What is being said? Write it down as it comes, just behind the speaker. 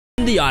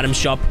the item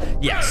shop.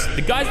 Yes,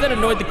 the guys that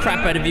annoyed the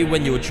crap out of you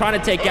when you were trying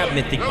to take out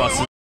mythic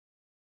bosses.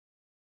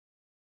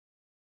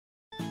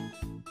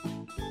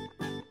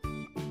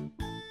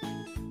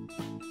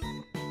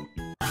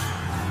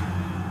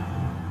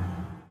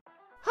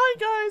 Hi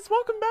guys,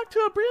 welcome back to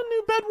a brand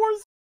new Bed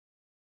Wars.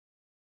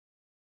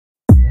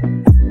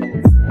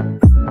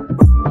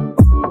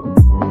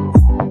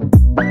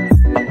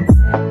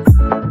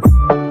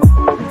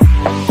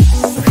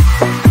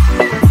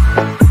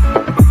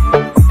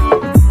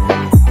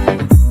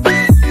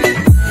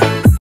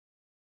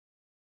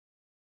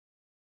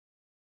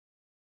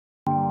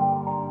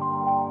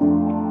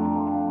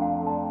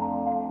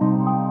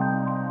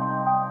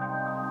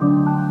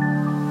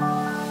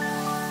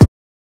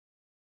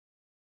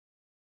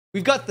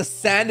 We've got the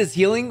Sand is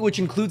Healing, which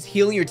includes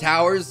healing your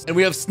towers, and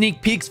we have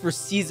sneak peeks for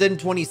season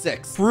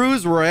 26.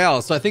 Cruise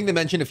Royale. So I think they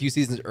mentioned a few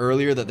seasons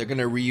earlier that they're going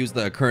to reuse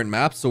the current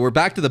map. So we're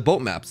back to the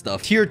boat map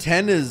stuff. Tier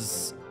 10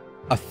 is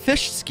a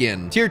fish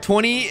skin. Tier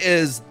 20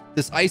 is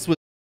this ice with...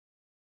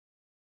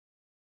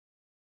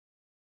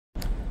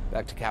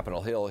 Back to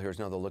Capitol Hill, here's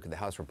another look at the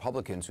House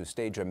Republicans who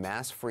stage a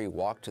mask-free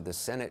walk to the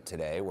Senate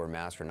today where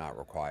masks are not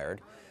required.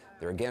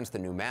 They're against the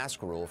new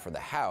mask rule for the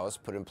House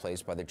put in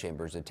place by the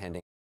chambers attending.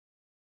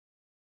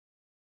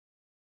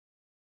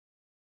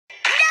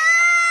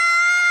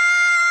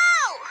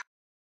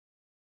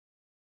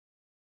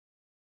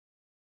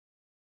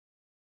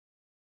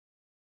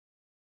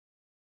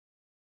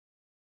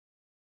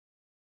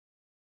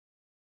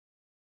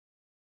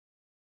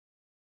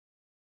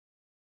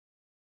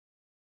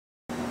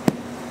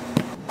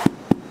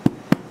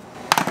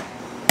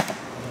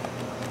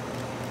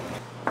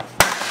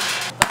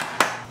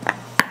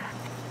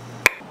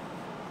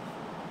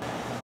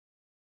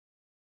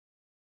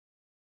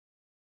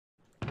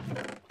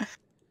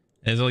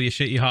 There's all your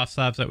shitty half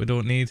slabs that we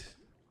don't need.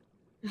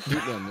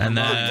 And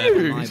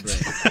Dude. What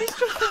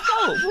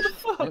the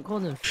fuck? Don't call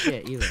them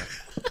shit either.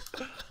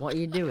 What are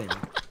you doing?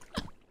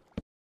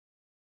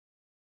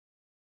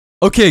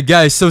 Okay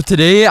guys, so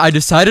today I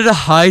decided to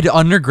hide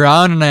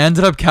underground and I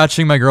ended up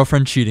catching my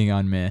girlfriend cheating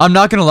on me. I'm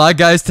not gonna lie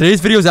guys,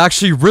 today's video is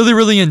actually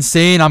really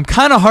insane. I'm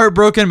kind of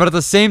heartbroken, but at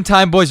the same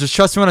time, boys, just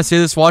trust me when I say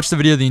this, watch the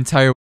video the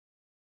entire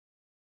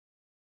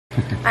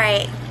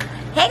Alright,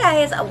 hey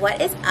guys,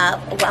 what is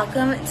up?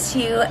 Welcome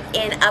to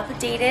an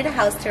updated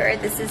house tour.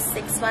 This is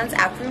 6 months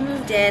after we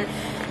moved in.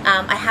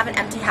 I have an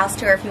empty house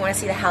tour if you want to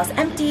see the house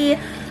empty.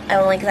 I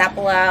will link that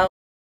below.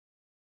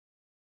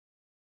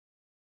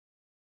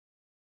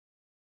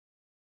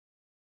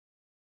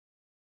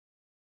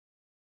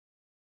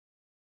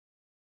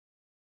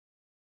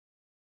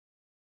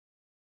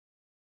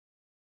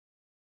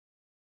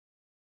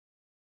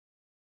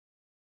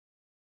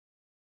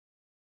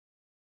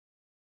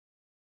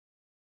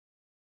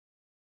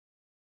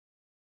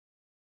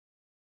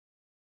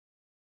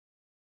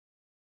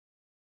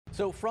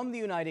 So from the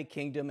United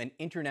Kingdom, an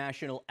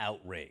international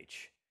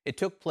outrage. It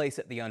took place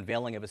at the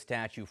unveiling of a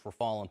statue for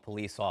fallen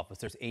police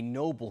officers, a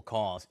noble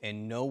cause,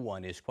 and no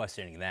one is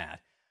questioning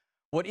that.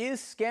 What is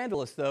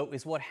scandalous, though,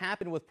 is what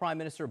happened with Prime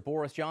Minister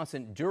Boris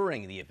Johnson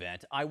during the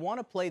event. I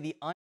want to play the...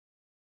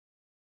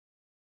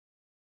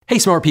 Hey,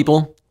 smart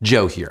people,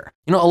 Joe here.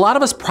 You know, a lot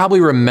of us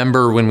probably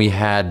remember when we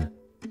had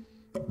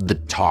the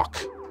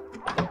talk.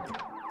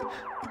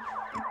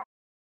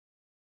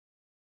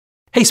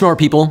 Hey, smart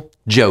people,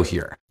 Joe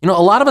here. You know,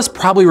 a lot of us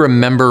probably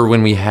remember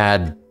when we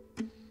had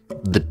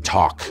the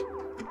talk.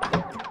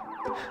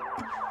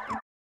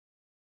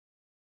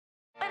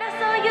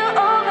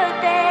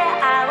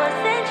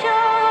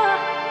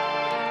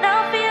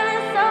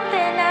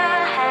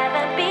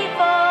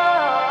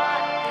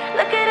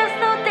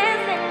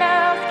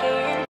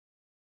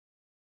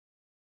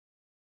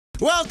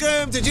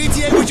 Welcome to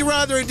GTA Would You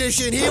Rather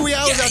Edition. Here we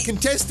are with our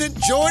contestant,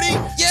 Jordy.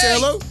 Say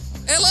hello.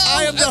 Hello.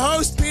 I am the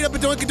host, Peter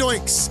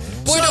Badoinkadoinks.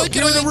 So,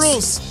 here are the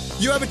rules.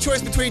 You have a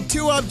choice between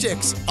two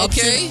objects.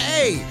 Option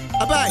A,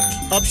 a bike.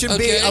 Option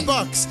B, a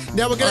box.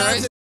 Now we're going to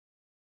have to...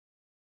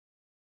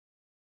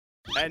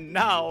 And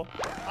now,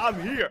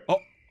 I'm here.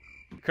 Oh,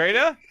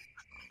 Crater?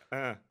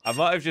 I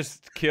might have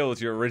just killed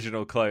your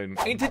original clone.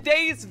 In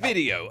today's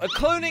video, a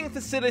cloning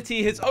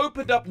facility has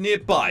opened up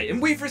nearby,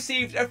 and we've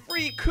received a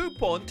free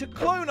coupon to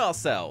clone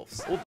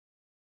ourselves.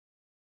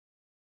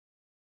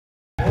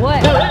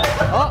 What?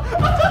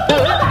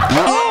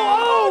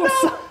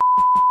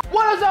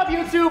 What is up,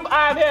 YouTube?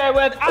 I'm here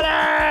with Adam!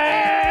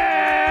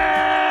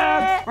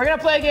 We're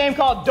gonna play a game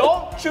called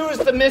Don't Choose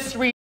the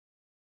Mystery.